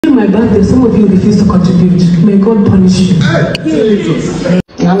My birthday, some of you refuse to contribute. May God punish you.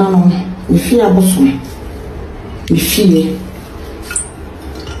 No. We fear Bosom. We fear.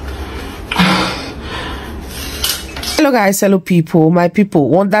 Hello guys, hello people, my people.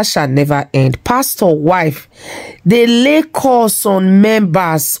 Wonder shall never end. Pastor wife, they lay curse on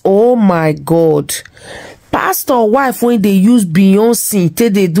members. Oh my God. Pastor wife, when they use Beyonce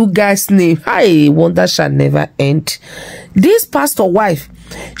till they do guy's name, hey, wonder shall never end. This pastor wife,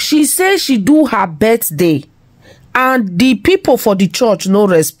 she says she do her birthday and the people for the church no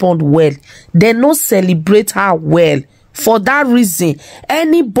respond well. They no celebrate her well. For that reason,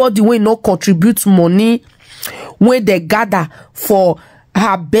 anybody will not contribute money when they gather for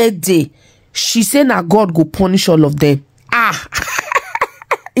her birthday, she say na God go punish all of them.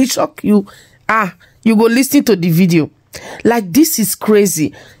 It shock you. You go listen to the video. Like, this is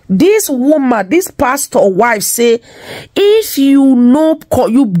crazy. This woman, this pastor wife say, if you know,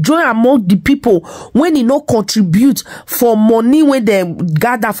 you join among the people when you no contribute for money when they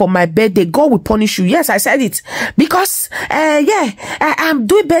gather for my birthday, God will punish you. Yes, I said it. Because, I'm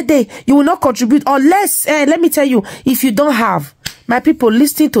doing birthday, you will not contribute unless, let me tell you, if you don't have. My people,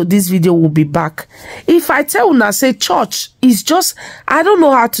 listening to this video will be back. If I tell you, say church is just, I don't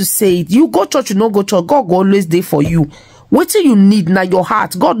know how to say it. You go church, you no go church, God go always there for you. What do you need now? Your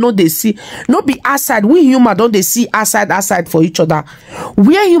heart. God know they see. No be outside. We human don't they see outside for each other.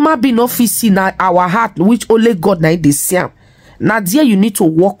 Where human be no fit see now our heart, which only God now they see. Now there you need to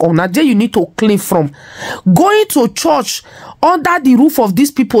work on. Now there you need to clean from. Going to church under the roof of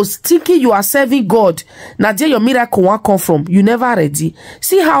these people, thinking you are serving God. Now there your miracle won't come from. You never ready.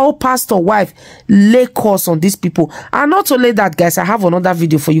 See how pastor wife lay curse on these people. And not only that, guys, I have another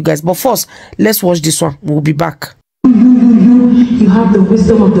video for you guys. But first, let's watch this one. We'll be back. You have the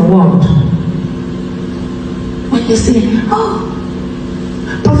wisdom of the world. When you say, oh,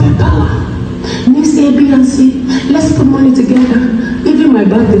 Prophet Power, next A, B, and C, let's put money together. Even my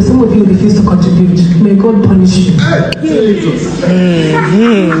birthday, some of you refuse to contribute. May God punish you.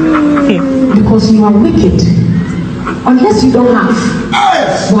 Because you are wicked. Unless you don't have.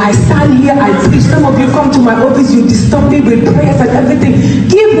 So I stand here, I preach. Some of you come to my office, you disturb me with prayers and everything.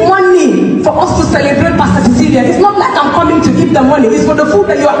 Give money for us to celebrate Pastor Cecilia. It's not like I'm coming to give the money. It's for the food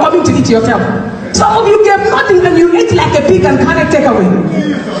that you are coming to eat yourself. Some of you gave nothing and you ate like a pig and can't take away.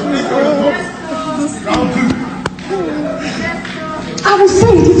 I will say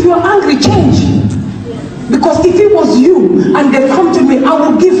it, if you are angry, change. Because if it was you and they come to me, I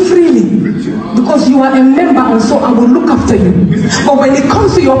will give freely. Because you are a member and so I will look after you. But when it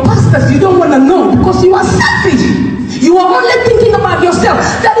comes to your pastors, you don't want to know because you are selfish. You are only thinking about yourself.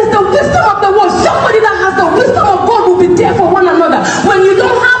 That is the wisdom of the world. Somebody that has the wisdom of God will be there for one another. When you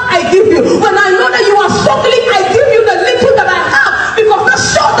don't have, I give you. When I know that you are struggling, I give you the little that I have. Because that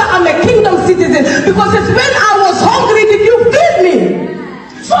shows that I'm a kingdom citizen. Because it's when I was hungry, did you feed me?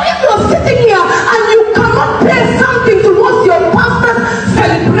 So if you're sitting here and you cannot pay something towards your pastor's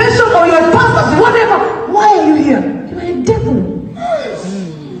celebration or your pastor's whatever, why are you here? You are a devil.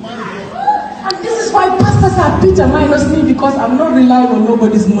 And this is why pastors are bitter minus me, because I'm not relying on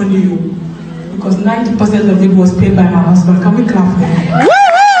nobody's money. Because 90% of it was paid by my husband. Can we clap for him?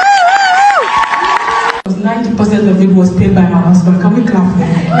 90% of it was paid by my husband. Can we clap for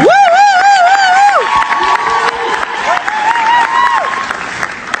him?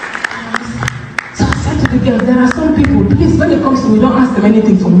 There are some people, please, when it comes to me, don't ask them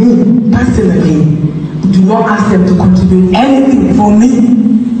anything for me personally. Do not ask them to contribute anything for me.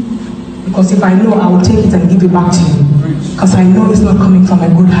 Because if I know, I will take it and give it back to you. Because I know it's not coming from a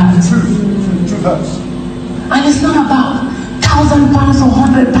good heart. And it's not about £1,000 or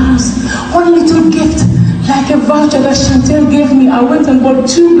 £100. One little gift, like a voucher that Chantel gave me. I went and bought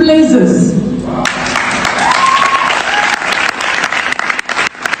 2 blazers.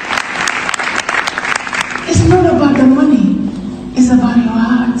 It's not about the money, it's about your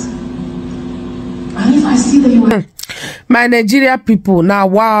heart. And if I see that you are my Nigeria people, now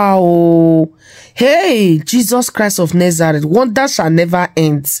wow, hey, Jesus Christ of Nazareth, wonder shall never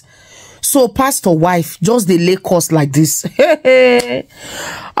end. So pastor wife just the lay curse like this.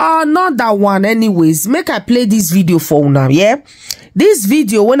 Not that one. Anyways, make I play this video for now. Yeah, this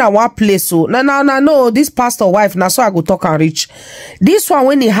video when I want play, so no, this pastor wife now, so I go talk and reach this one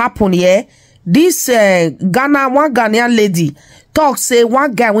when it happen. Yeah, this one Ghanaian lady talk say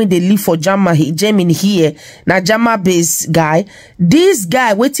one guy when they live for Germany here, na German based guy. This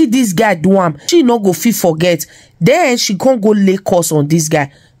guy, what did this guy do? She no go fit forget. Then she can't go lay curse on this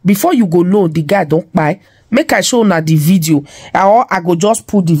guy. Before you go know, the guy don't buy make I show na the video, or I go just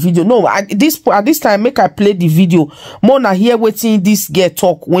put the video. No, at this time make I play the video. More na hear wetin this girl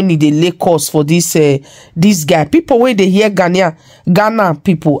talk when he dey lay course for this guy. People wey dey hear Ghana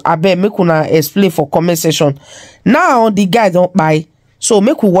people, I bet make una explain for comment section. Now the guy don't buy. So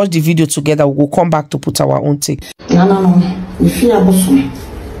make we watch the video together. We will come back to put our own take. No. Me fear bosom.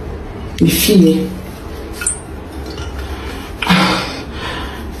 Me fear.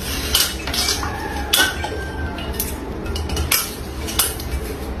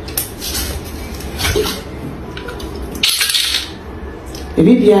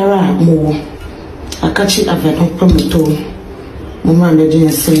 Bibiara mo akachi avedo promoto mo ma me dey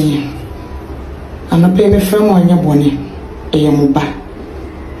say ana pe me fam anya bone eyemuba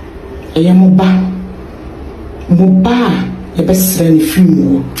e besra ni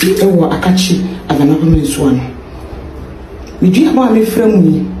film e wo akachi avedo promoto ano me dua ba me fram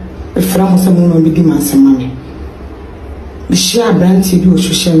yi e fram se mo no me di masema me share brand bi o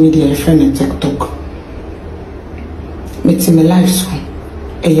social media e friend TikTok me ti me live so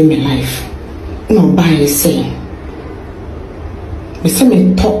my life. No buy say. Me say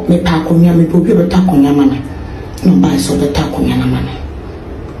me talk me pa konya me bobi be ta konya mana. No buy so be ta konya na mana.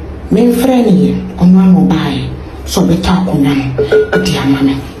 Me friend ye onwa no buy so be ta konya no di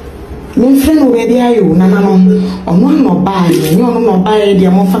amana. Me friend we dey ayo na no onwa no buy me no buy dey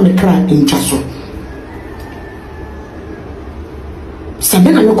mo fa me kra ntwa so.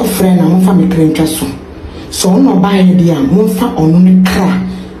 Sabe na me ko friend na mo fa me kra ntwa so. So no buy dey mo fa onu ne kra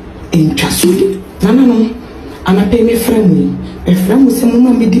in Chasu. No. Ana pay me friend. A friend was a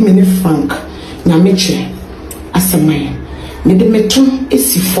woman made me frank. Nyameche. As a man. Made me tune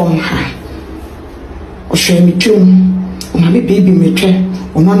is form her. Or share me tune. My baby me try.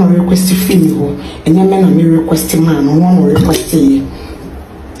 On one request female. And your man may request a man. On one request a.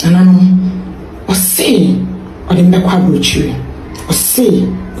 And I know. Or say. Or the Macquabuchi. Or say.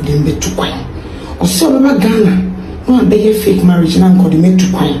 Or the Betuquine. Or so about Ghana. No, be a fake marriage and uncle the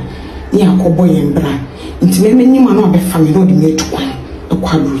Metuquine. Ni akobo yembra nti me nyima na obefa me no de metukwan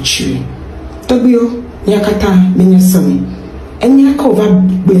akwabuchi tobio ni akata menyesam enya ka ova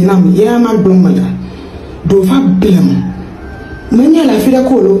gbenam ya ma blomala do va blem menya la fida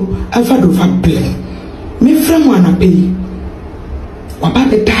kolo alfa do va blem me framo anape waba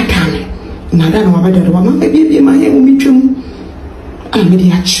be data na da na waba da wa ma bie ma ye mi twem a me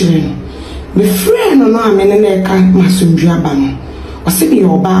dia chire me friend no ame ne na ka masundua ba no Osibi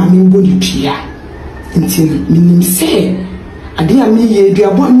oba mi body pia ntina minim se ade a mi ye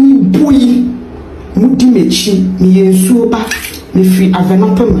duabo mi boyi mudi mechi mi ye nsuo ba mi free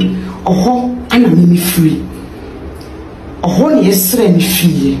avenopema oho ana mi free oho ne yesre mi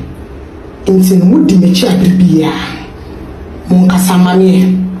free ntina mudi mechi abibia mon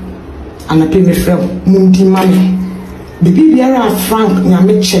kasamane ana pe me frem mundi mane bibi biara frank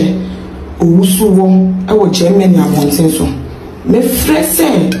nyameche owusuwo e wo Germany abonten so me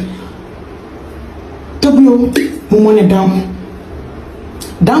frese tobio mumone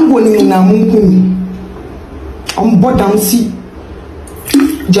dam boni na munkuni on bodam si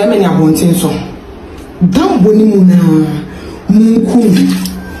Germany abonten so dam boni mu na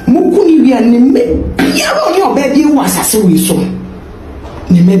munkuni wi ani me yaro ni obabi wo asase wi so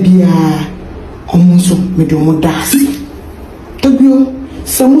ne me bia omonso me do mo das tobio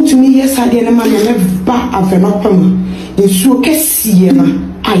samutumi yesade na ma me ba avenopama Nsuo kesiye na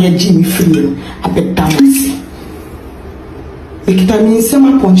ayaji mi free abedamasi ekita mi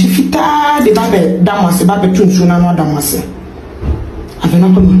nsema ponchi fita de babe damasi babe tunsu na no damasi avena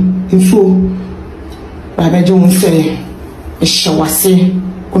kono nsuo babe je wonse ehwase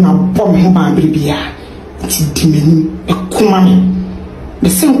kuna bom ho ba bibia ti dimeni ekuma me de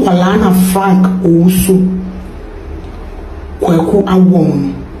sen kwala na frank owusu kwaku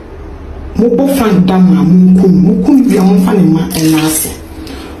awon Mobo fan dama mukun bia mo fa ne ma enase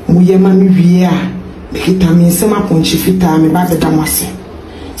mo ye ma mi wie a kita mi nsema ponchi fita me ba beda mwase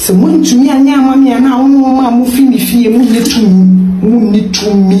se mo ntumi anya ama mi na wo ma mo fi mi fie mo ni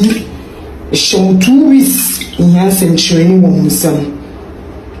tumi shon 2 weeks nya senchire wo nsam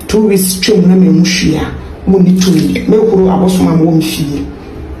 2 weeks twem na me muhua mo ni tumi me kuro abosoma mo mi fie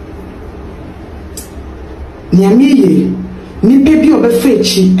ni amiye ni baby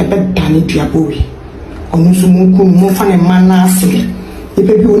obefechi ebedane duabowi onu so munku mo fa ne manase ni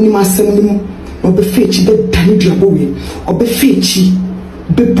baby oni masem ni mo obefechi bedane duabowi obefechi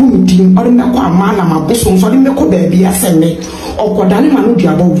bebumdi ori me kwa mana maboso so me ko baabi aseme okodane ma no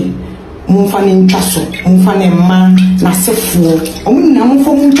duabowi mo fa ne ntwaso mo fa ne ma na sefuo omu na mo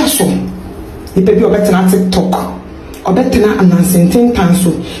fa mo ntwaso ni baby obetena TikTok obetena anansenten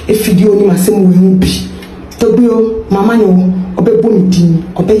tanso e video ni masem wo bi Tobio, Mamma, no, obe bonitin,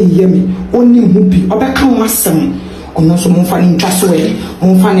 obe yemi, only mupi, obe come masam. Ono so mo fa ni ntwaso e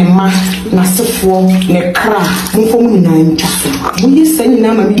mo fa ne ma na sefo ne kra mo fo mu na ntwaso mo yesa ni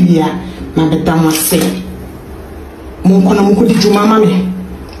na ma mi bia na beta ma se mo ko na mo ko di juma ma me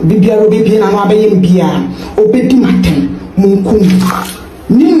bibia ro bibia na no abaye mbia obedi matem mo ko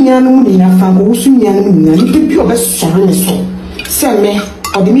ni nya no mu ni na fa ko wusu nya no mu ni na ni bibi obe sore me so se me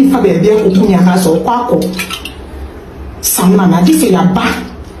odi mi fa be bia ko ku nya na so kwa ko samna na di se ya ba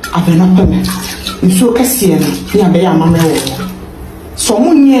abena peme nso kase na ya be ya mama wo so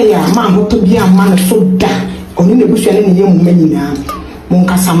munye ya ma hoto bi ama na so da oni na busua ne ye mu manyina mon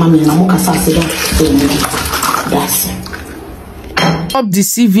kasa ma me na mo kasa se da that's stop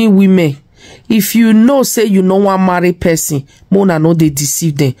deceiving women. If you know say you no one marry person, mona no they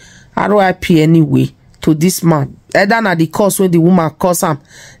deceive them. R.I.P anyway to this man. Either na the cause when the woman cause him,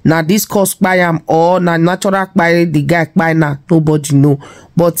 na this cause by him, or na natural by the guy by now. Nobody know.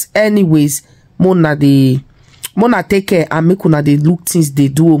 But anyways, mona take care and make una they look things they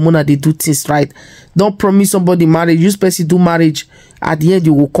do. Mona they do things right. Don't promise somebody marriage. Use person do marriage. At the end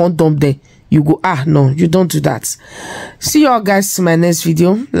you will condemn them. You go, no, you don't do that. See you all guys in my next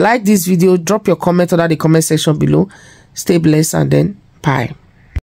video. Like this video, drop your comment under the comment section below. Stay blessed and then bye.